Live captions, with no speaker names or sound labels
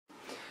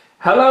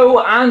Hello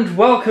and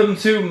welcome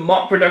to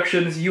Mock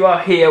Productions. You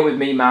are here with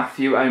me,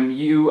 Matthew, and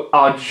you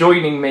are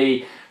joining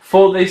me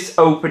for this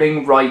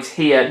opening right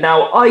here.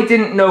 Now, I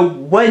didn't know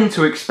when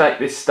to expect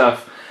this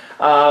stuff,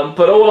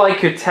 but all I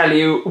could tell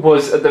you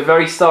was at the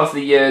very start of the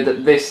year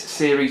that this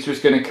series was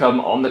going to come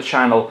on the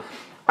channel,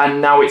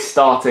 and now it's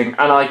starting,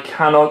 and I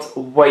cannot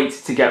wait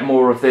to get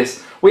more of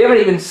this. We haven't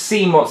even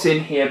seen what's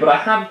in here, but I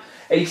have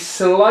a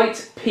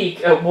slight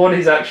peek at what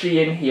is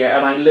actually in here,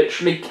 and I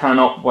literally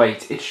cannot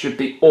wait. It should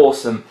be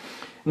awesome.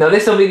 Now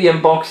this will be the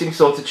unboxing,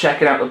 sort of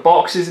checking out the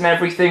boxes and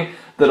everything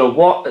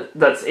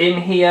that's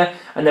in here,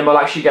 and then we'll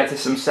actually get to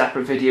some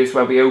separate videos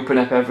where we open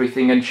up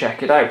everything and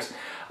check it out.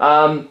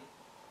 But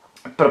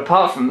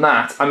apart from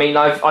that, I mean,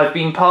 I've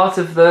been part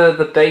of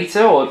the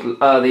beta or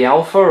the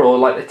alpha or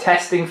like the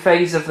testing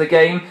phase of the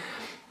game.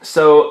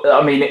 So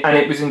I mean, and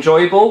it was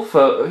enjoyable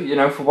for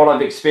for what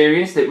I've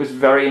experienced. It was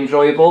very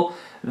enjoyable.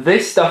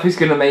 This stuff is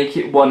going to make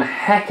it one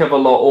heck of a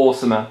lot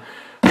awesomer.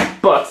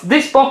 But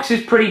this box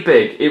is pretty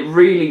big. It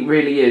really,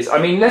 really is. I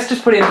mean, let's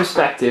just put it in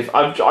perspective.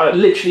 I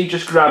literally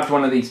just grabbed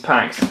one of these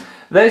packs.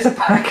 There's a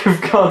pack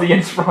of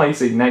Guardians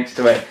Rising next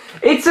to it.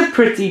 It's a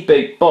pretty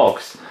big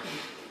box.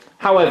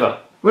 However,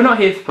 we're not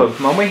here for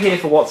Pokemon. We're here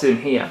for what's in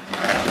here.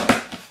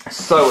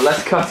 So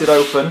let's cut it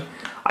open.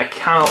 I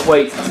cannot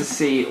wait to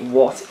see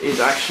what is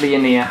actually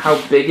in here,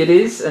 how big it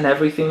is and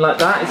everything like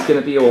that. It's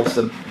going to be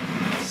awesome.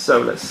 So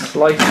let's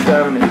slice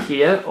down in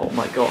here. Oh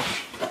my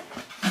gosh.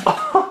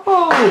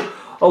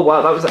 Oh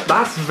wow,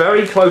 that's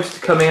very close to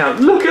coming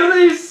out. Look at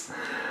this!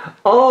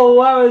 Oh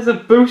wow, there's a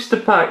booster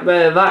pack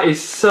there. That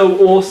is so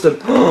awesome.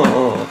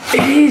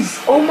 It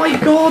is! Oh my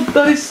god,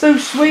 that is so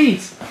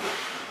sweet!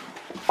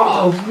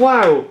 Oh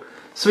wow!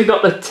 So we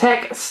got the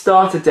Tech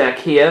starter deck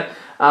here.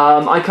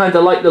 I kind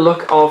of like the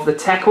look of the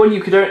Tech one.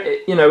 You could,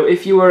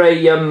 if you were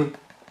a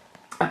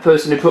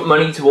person who put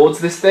money towards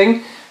this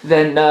thing,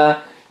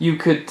 then you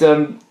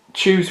could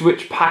choose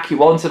which pack you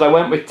wanted. I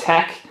went with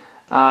Tech,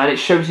 and it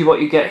shows you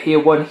what you get here.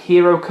 1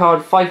 hero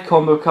card, 5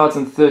 combo cards,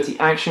 and 30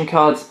 action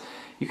cards.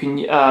 You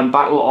can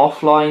battle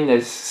offline.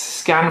 There's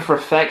scan for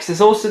effects.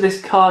 There's also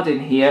this card in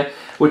here,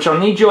 which I'll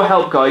need your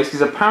help, guys,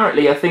 because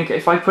apparently I think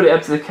if I put it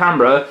up to the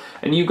camera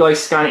and you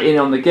guys scan it in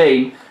on the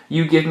game,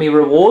 you give me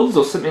rewards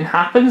or something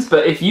happens.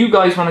 But if you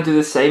guys want to do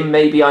the same,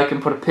 maybe I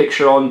can put a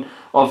picture on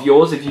of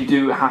yours if you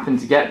do happen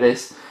to get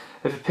this.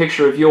 If a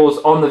picture of yours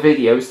on the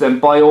videos, then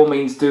by all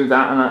means do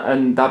that,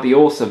 and that'd be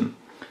awesome.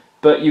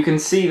 But you can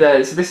see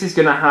there, so this is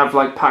going to have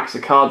like packs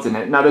of cards in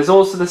it. Now there's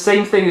also the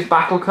same thing as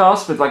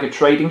Battlecast with like a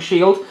trading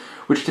shield,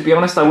 which to be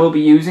honest I will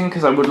be using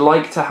because I would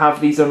like to have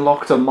these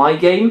unlocked on my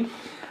game.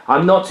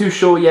 I'm not too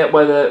sure yet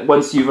whether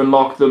once you've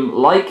unlocked them,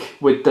 like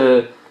with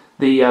the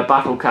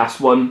Battlecast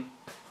one,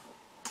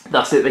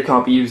 that's it, they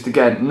can't be used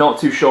again. Not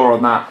too sure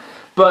on that.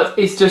 But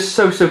it's just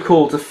so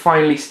cool to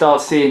finally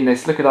start seeing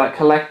this. Look at that,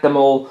 collect them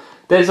all.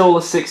 There's all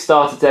the 6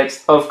 starter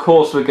decks. Of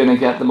course we're going to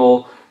get them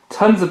all.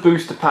 Tons of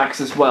booster packs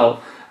as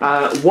well.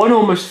 One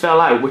almost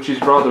fell out, which is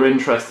rather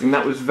interesting.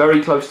 That was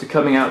very close to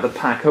coming out of the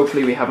pack.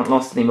 Hopefully we haven't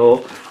lost any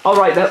more.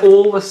 Alright, they're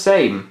all the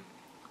same.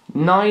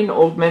 9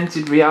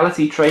 augmented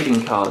reality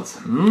trading cards.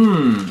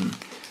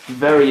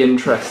 Very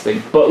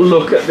interesting. But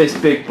look at this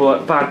big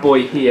bad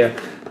boy here.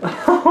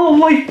 Oh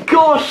my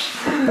gosh!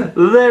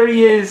 There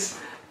he is.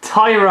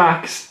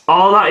 Tyrax.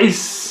 Oh, that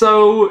is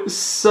so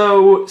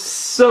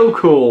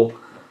cool.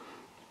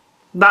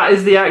 That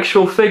is the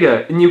actual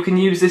figure, and you can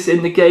use this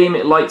in the game.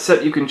 It lights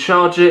up, you can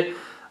charge it.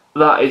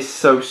 That is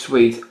so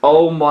sweet.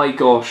 Oh my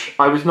gosh,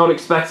 I was not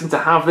expecting to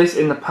have this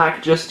in the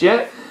pack just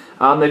yet.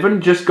 They've only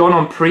just gone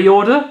on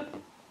pre-order,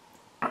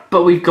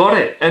 but we've got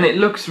it, and it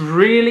looks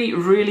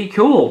really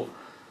cool.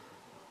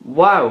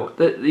 Wow,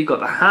 you've got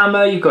the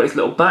hammer, you've got this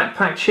little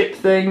backpack chip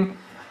thing.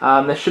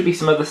 There should be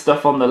some other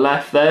stuff on the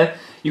left there.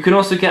 You can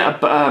also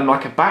get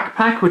like a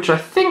backpack, which I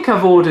think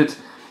I've ordered.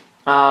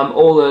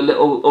 All the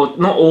little, or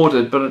not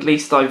ordered, but at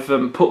least I've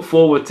put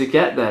forward to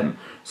get them.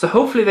 So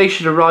hopefully they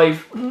should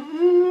arrive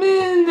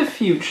in the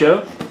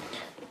future.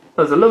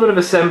 There's a little bit of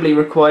assembly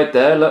required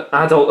there. Look,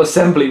 adult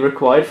assembly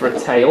required for a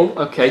tail.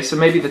 Okay, so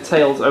maybe the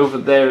tail's over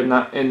there in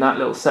that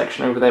little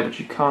section over there, which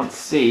you can't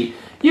see.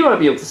 You might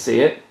be able to see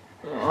it.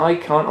 I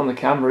can't on the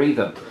camera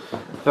either.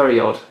 Very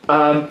odd.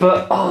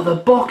 But oh, the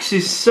box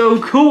is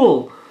so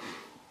cool.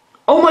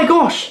 Oh my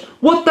gosh!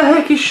 What the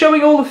heck is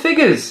showing all the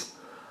figures?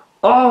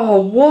 Oh,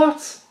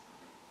 what?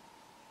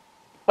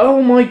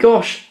 Oh my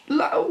gosh.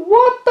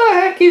 What the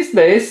heck is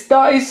this?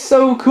 That is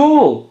so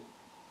cool.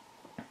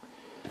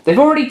 They've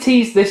already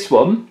teased this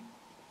one,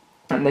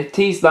 and they've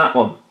teased that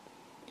one.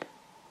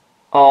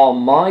 Oh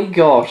my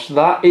gosh,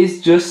 that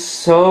is just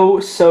so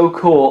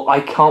cool.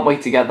 I can't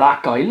wait to get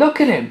that guy. Look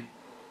at him.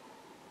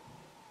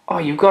 Oh,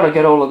 you've got to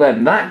get all of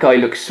them. That guy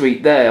looks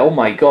sweet there. Oh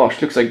my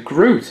gosh, looks like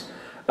Groot.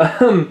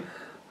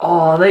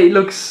 Oh, they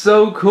look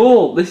so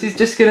cool. This is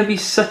just going to be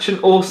such an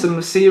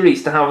awesome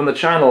series to have on the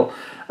channel.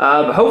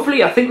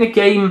 Hopefully, I think the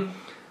game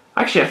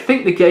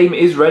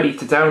is ready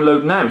to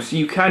download now, so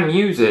you can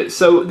use it.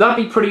 So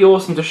that'd be pretty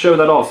awesome to show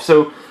that off.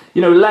 So,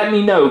 let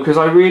me know, because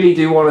I really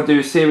do want to do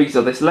a series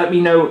of this. Let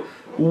me know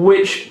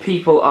which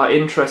people are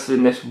interested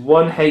in this.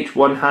 1H,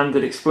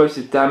 one-handed,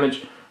 explosive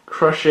damage,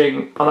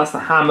 crushing. Oh, that's the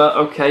hammer.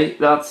 Okay,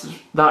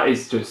 that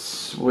is just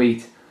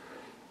sweet.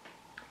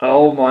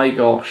 Oh my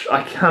gosh,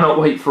 I cannot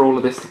wait for all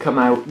of this to come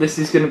out. This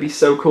is going to be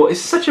so cool. It's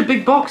such a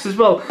big box as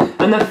well.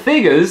 And the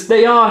figures,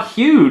 they are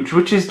huge,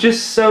 which is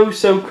just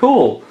so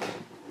cool.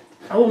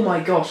 Oh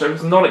my gosh, I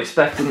was not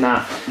expecting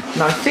that.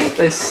 Now I think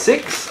there's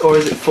 6, or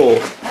is it 4?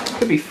 It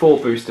could be 4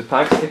 booster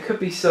packs. There could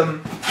be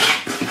some...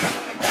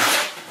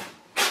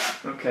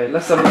 Okay,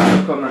 let's have a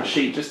look on that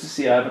sheet just to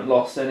see I haven't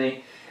lost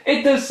any.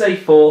 It does say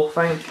 4,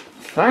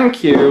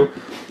 thank you.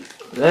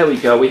 There we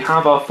go, we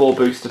have our 4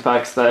 booster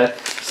packs there.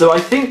 So I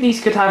think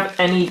these could have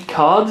any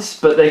cards,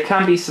 but there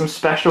can be some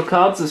special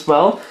cards as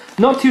well.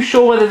 Not too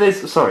sure whether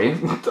there's... Sorry,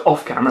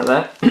 off camera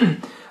there.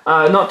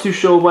 Not too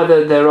sure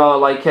whether there are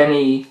like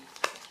any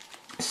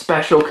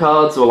special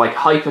cards or like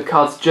hyper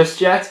cards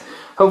just yet.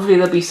 Hopefully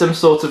there'll be some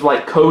sort of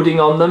like coding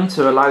on them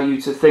to allow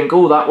you to think,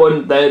 oh, that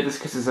one there, this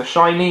because it's a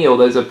shiny, or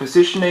there's a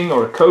positioning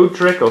or a code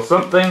trick or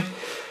something.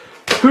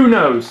 Who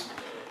knows?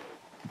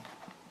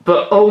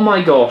 But oh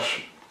my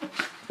gosh.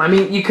 I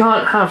mean, you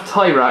can't have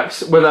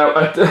Tyrax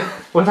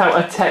without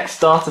a tech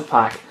starter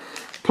pack.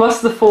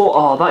 Plus the 4,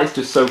 oh, that is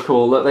just so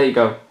cool. Look, there you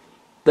go.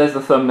 There's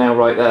the thumbnail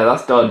right there.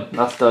 That's done.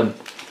 That's done.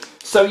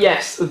 So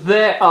yes,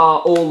 there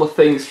are all the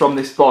things from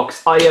this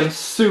box. I am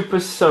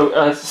super soaked.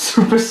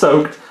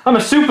 I'm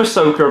a super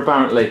soaker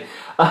apparently.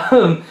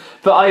 But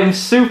I am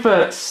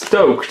super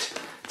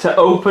stoked to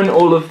open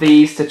all of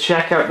these, to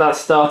check out that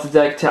starter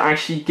deck, to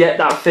actually get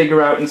that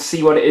figure out and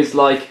see what it is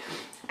like.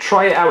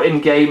 Try it out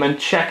in game and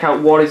check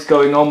out what is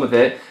going on with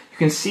it. You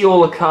can see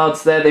all the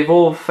cards there. They've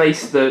all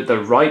faced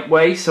the right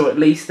way, so at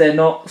least they're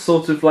not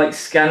sort of like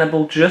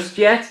scannable just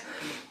yet.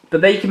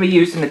 But they can be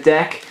used in a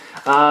deck.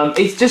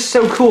 It's just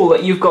so cool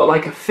that you've got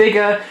like a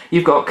figure,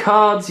 you've got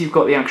cards, you've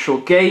got the actual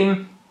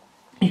game.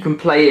 You can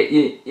play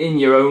it in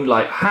your own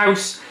like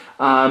house.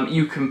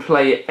 You can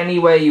play it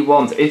anywhere you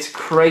want. It's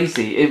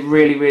crazy. It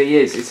really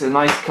is. It's a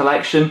nice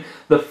collection.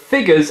 The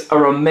figures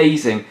are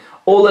amazing.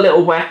 All the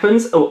little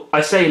weapons, oh,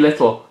 I say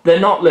little, they're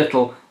not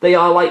little, they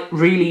are like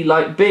really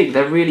like big,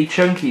 they're really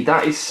chunky.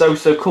 That is so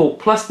cool.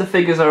 Plus the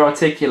figures are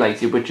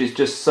articulated, which is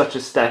just such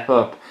a step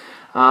up.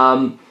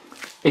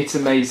 It's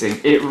amazing,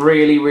 it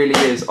really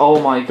is.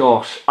 Oh my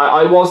gosh,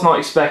 I was not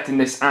expecting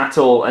this at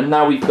all, and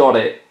now we've got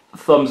it.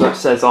 Thumbs up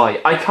says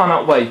I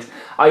cannot wait.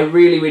 I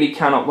really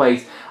cannot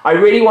wait. I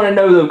really want to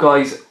know though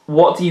guys,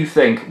 what do you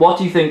think? What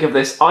do you think of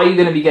this? Are you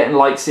going to be getting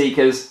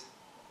Lightseekers?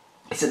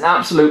 It's an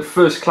absolute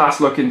first-class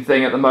looking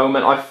thing at the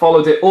moment. I've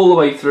followed it all the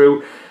way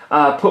through,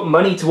 put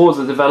money towards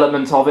the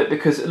development of it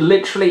because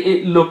literally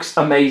it looks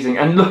amazing.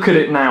 And look at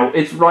it now.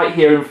 It's right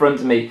here in front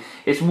of me.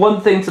 It's one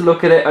thing to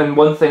look at it and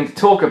one thing to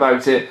talk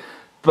about it,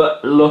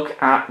 but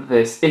look at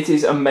this. It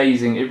is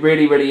amazing. It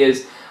really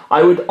is.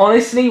 I would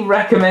honestly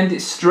recommend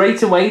it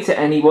straight away to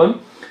anyone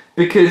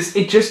because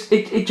it just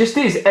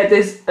is.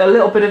 There's a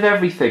little bit of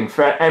everything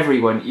for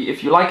everyone.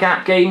 If you like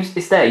app games,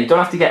 it's there. You don't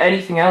have to get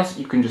anything else.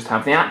 You can just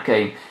have the app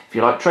game. If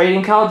you like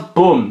trading cards,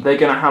 boom, they're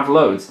going to have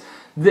loads.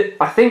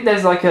 I think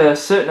there's like a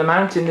certain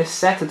amount in this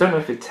set. I don't know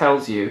if it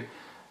tells you.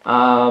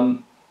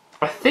 I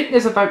think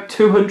there's about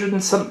 200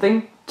 and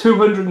something.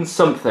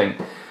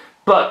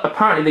 But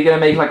apparently they're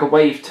going to make like a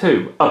wave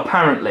 2.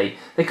 Apparently.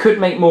 They could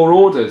make more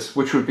orders,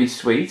 which would be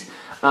sweet.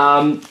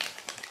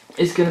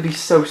 It's going to be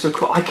so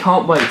cool. I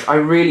can't wait. I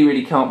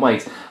really can't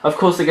wait. Of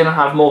course they're going to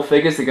have more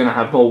figures. They're going to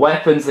have more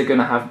weapons. They're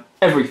going to have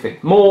everything.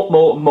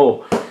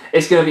 More.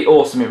 It's going to be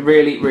awesome. It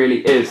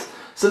really is.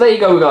 So there you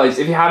go guys,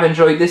 if you have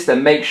enjoyed this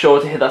then make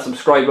sure to hit that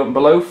subscribe button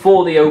below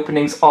for the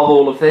openings of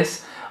all of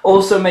this.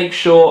 Also make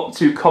sure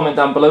to comment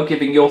down below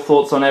giving your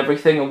thoughts on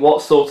everything and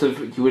what sort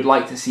of you would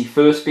like to see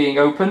first being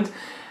opened.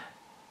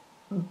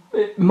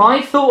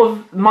 My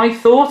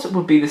thought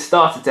would be the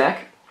starter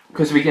deck,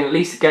 because we can at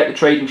least get the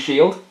trading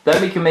shield,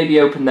 then we can maybe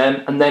open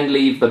them and then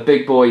leave the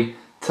big boy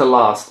to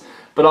last.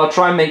 But I'll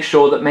try and make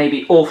sure that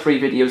maybe all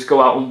 3 videos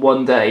go out on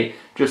one day,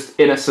 just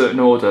in a certain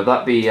order.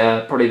 That'd be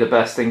probably the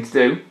best thing to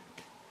do.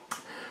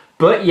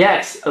 But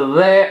yes,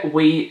 there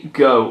we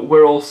go.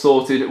 We're all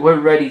sorted.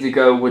 We're ready to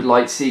go with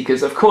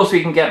Lightseekers. Of course,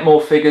 we can get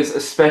more figures,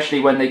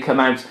 especially when they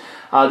come out.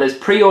 There's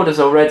pre-orders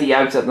already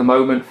out at the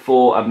moment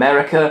for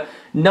America.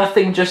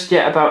 Nothing just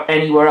yet about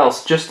anywhere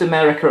else, just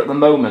America at the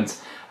moment.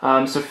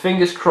 So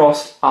fingers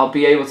crossed, I'll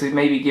be able to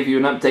maybe give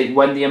you an update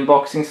when the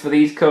unboxings for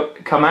these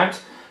come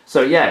out.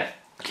 So yeah,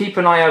 keep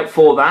an eye out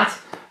for that.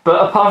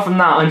 But apart from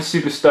that, I'm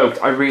super stoked.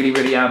 I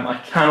really am. I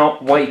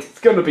cannot wait. It's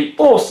going to be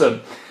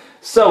awesome.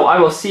 So I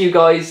will see you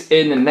guys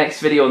in the next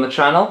video on the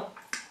channel,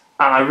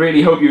 and I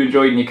really hope you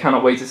enjoyed and you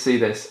cannot wait to see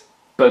this.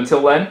 But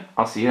until then,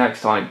 I'll see you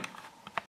next time.